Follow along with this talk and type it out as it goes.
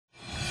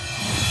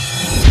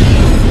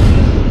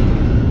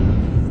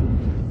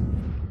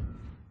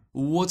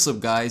What's up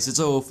guys, it's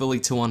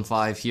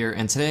Philly215 here,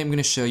 and today I'm going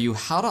to show you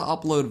how to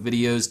upload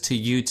videos to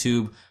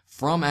YouTube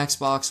from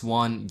Xbox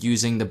One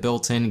using the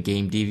built-in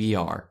game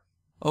DVR.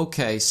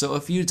 Okay, so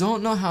if you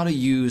don't know how to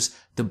use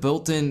the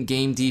built-in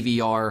game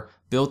DVR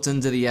built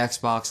into the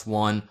Xbox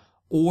One,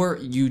 or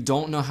you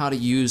don't know how to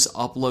use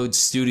Upload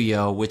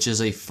Studio, which is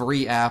a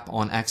free app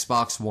on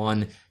Xbox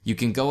One, you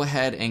can go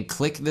ahead and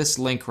click this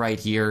link right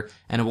here,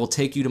 and it will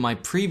take you to my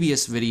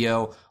previous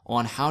video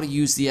on how to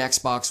use the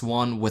Xbox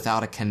One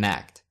without a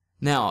Kinect.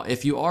 Now,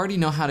 if you already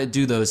know how to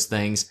do those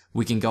things,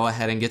 we can go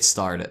ahead and get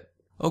started.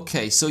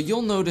 Okay, so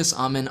you'll notice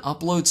I'm in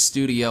Upload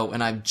Studio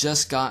and I've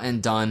just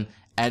gotten done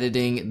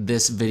editing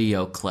this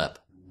video clip.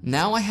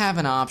 Now I have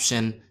an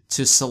option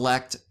to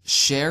select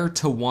Share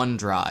to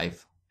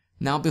OneDrive.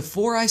 Now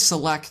before I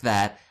select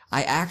that,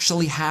 I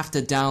actually have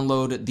to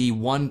download the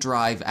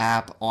OneDrive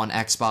app on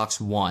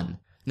Xbox One.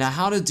 Now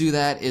how to do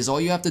that is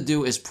all you have to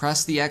do is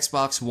press the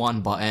Xbox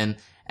One button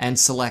and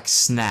select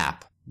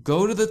Snap.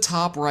 Go to the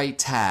top right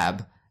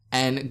tab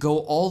and go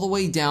all the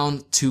way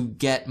down to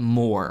Get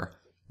More.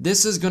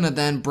 This is going to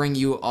then bring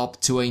you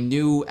up to a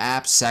new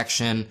app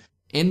section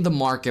in the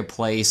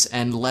marketplace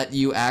and let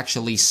you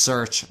actually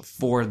search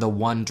for the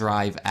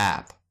OneDrive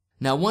app.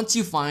 Now once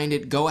you find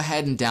it, go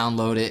ahead and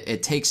download it.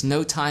 It takes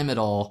no time at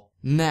all.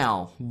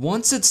 Now,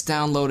 once it's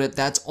downloaded,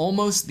 that's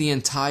almost the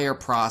entire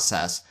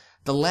process.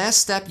 The last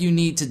step you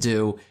need to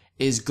do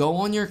is go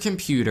on your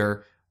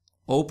computer,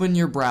 open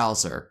your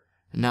browser.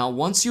 Now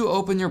once you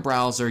open your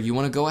browser, you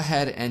want to go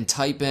ahead and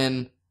type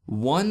in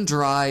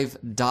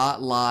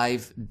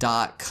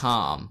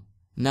OneDrive.live.com.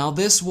 Now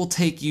this will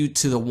take you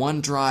to the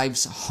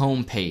OneDrive's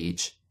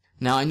homepage.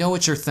 Now I know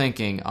what you're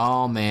thinking,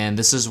 oh man,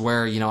 this is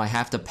where, I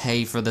have to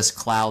pay for this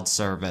cloud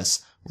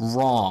service.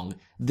 Wrong.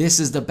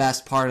 This is the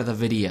best part of the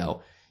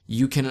video.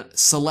 You can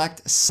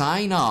select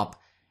sign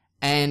up,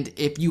 and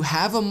if you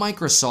have a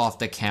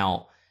Microsoft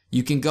account,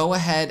 you can go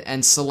ahead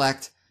and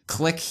select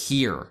click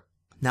here.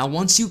 Now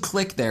once you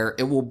click there,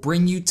 it will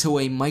bring you to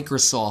a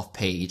Microsoft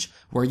page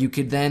where you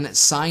could then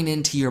sign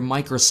into your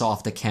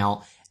Microsoft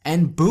account,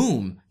 and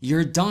boom,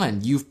 you're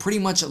done. You've pretty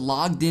much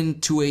logged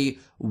into a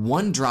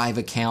OneDrive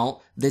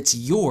account that's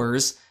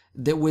yours,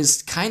 that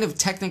was kind of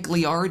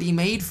technically already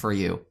made for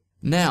you.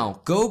 Now,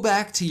 go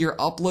back to your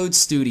Upload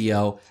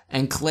Studio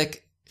and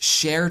click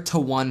Share to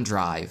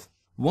OneDrive.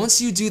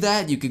 Once you do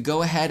that, you could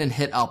go ahead and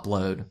hit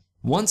Upload.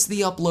 Once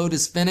the upload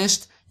is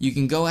finished, you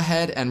can go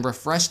ahead and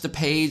refresh the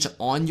page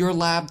on your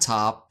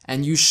laptop,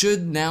 and you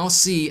should now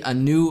see a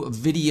new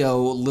video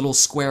little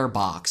square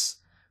box.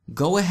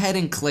 Go ahead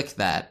and click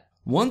that.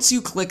 Once you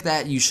click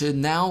that, you should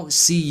now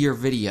see your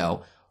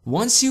video.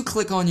 Once you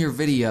click on your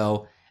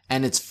video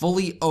and it's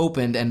fully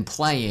opened and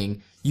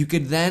playing, you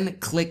could then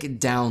click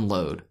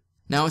download.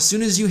 Now as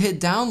soon as you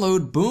hit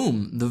download,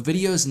 boom, the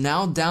video is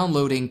now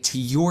downloading to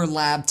your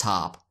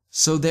laptop.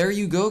 So there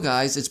you go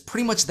guys, it's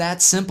pretty much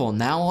that simple.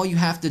 Now all you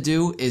have to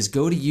do is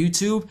go to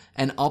YouTube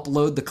and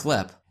upload the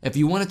clip. If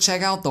you want to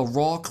check out the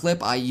raw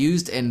clip I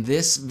used in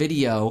this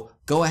video,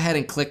 go ahead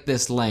and click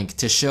this link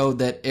to show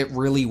that it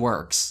really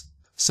works.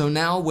 So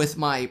now with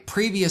my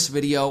previous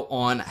video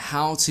on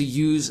how to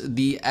use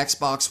the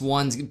Xbox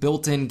One's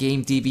built-in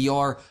game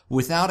DVR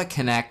without a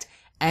Kinect,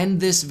 and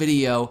this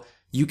video,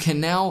 you can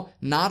now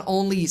not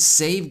only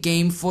save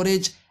game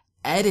footage,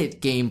 edit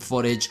game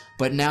footage,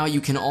 but now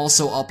you can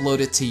also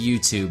upload it to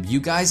YouTube. You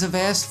guys have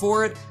asked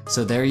for it,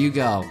 so there you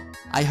go.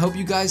 I hope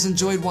you guys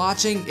enjoyed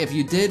watching. If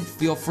you did,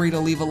 feel free to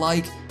leave a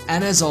like,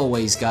 and as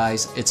always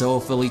guys, it's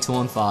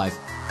Philly215.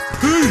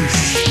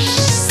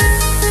 Peace!